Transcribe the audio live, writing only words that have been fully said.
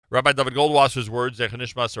Rabbi David Goldwasser's words, Zech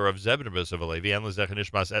Nishmas of Zebin Yosef Alevi, and Zech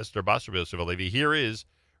Nishmas Esther Basar Yosef Alevi. Here is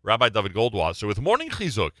Rabbi David Goldwasser with Morning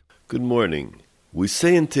Chizuk. Good morning. We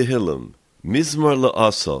say in Tehillim, Mizmor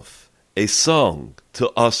LaAsaf, a song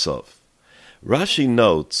to Asaf. Rashi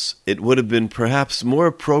notes it would have been perhaps more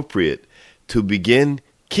appropriate to begin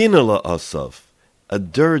Kina LaAsaf, a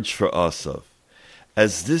dirge for Asaf,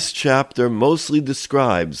 as this chapter mostly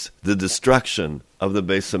describes the destruction of the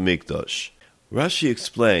Beis HaMikdash. Rashi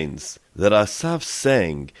explains that Asaf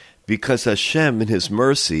sang because Hashem in His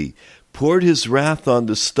mercy poured His wrath on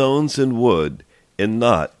the stones and wood and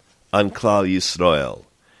not on Klal Yisrael.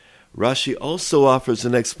 Rashi also offers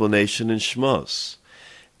an explanation in Shmos.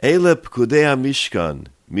 Ele Pkudei HaMishkan,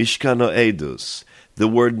 Mishkan Edus. The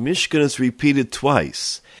word Mishkan is repeated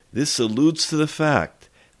twice. This alludes to the fact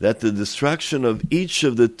that the destruction of each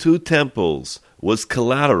of the two temples was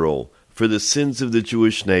collateral for the sins of the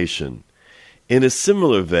Jewish nation. In a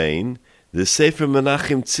similar vein, the Sefer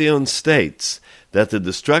Menachem Tzion states that the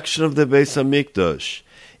destruction of the Beis HaMikdash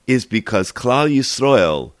is because Klal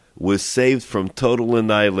Yisrael was saved from total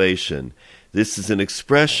annihilation. This is an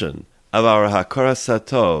expression of our Hakaras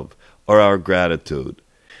HaTov, or our gratitude.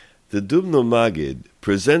 The Dubno Magid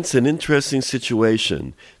presents an interesting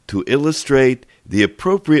situation to illustrate the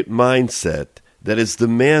appropriate mindset that is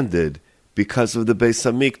demanded because of the Beis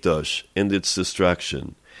HaMikdash and its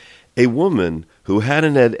destruction. A woman who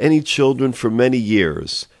hadn't had any children for many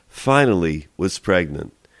years finally was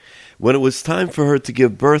pregnant. When it was time for her to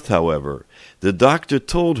give birth, however, the doctor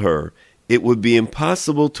told her it would be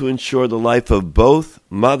impossible to ensure the life of both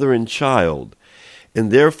mother and child, and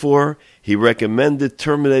therefore he recommended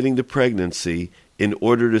terminating the pregnancy in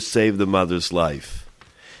order to save the mother's life.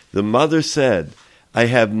 The mother said, "I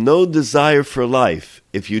have no desire for life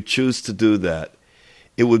if you choose to do that.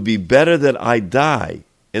 It would be better that I die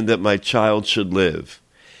and that my child should live."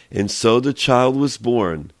 And so the child was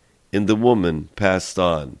born, and the woman passed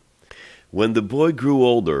on. When the boy grew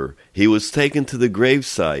older, he was taken to the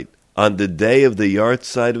gravesite on the day of the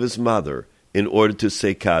yahrzeit of his mother in order to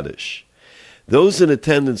say Kaddish. Those in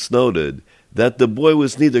attendance noted that the boy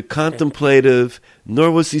was neither contemplative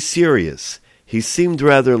nor was he serious. He seemed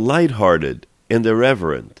rather light-hearted and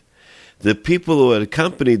irreverent. The people who had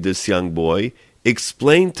accompanied this young boy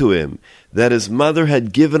explained to him that his mother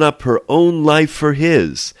had given up her own life for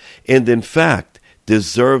his, and in fact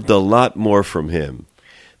deserved a lot more from him.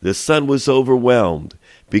 The son was overwhelmed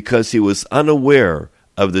because he was unaware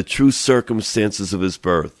of the true circumstances of his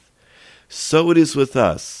birth. So it is with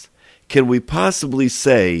us. Can we possibly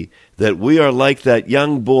say that we are like that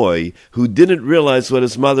young boy who didn't realize what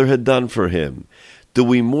his mother had done for him? Do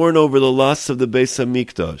we mourn over the loss of the Beis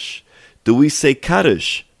HaMikdash? Do we say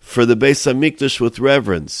Kaddish for the Beis HaMikdash with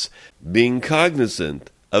reverence, being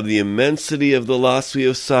cognizant of the immensity of the loss we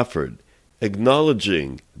have suffered,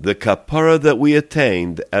 acknowledging the kapara that we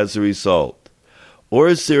attained as a result? Or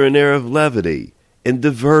is there an air of levity and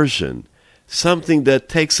diversion, something that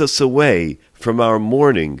takes us away from our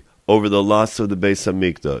mourning over the loss of the Beis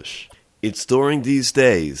HaMikdash? It's during these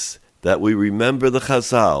days that we remember the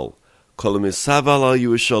Chazal, Kol Misav al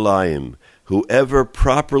Yerushalayim. Whoever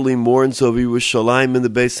properly mourns over Yerushalayim in the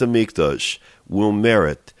Beis HaMikdash will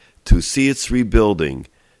merit to see its rebuilding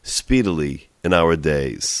speedily in our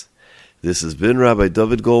days. This has been Rabbi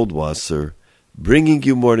David Goldwasser, bringing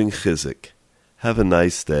you Morning Chizuk. Have a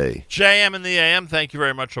nice day. JM in the AM. Thank you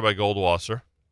very much, Rabbi Goldwasser.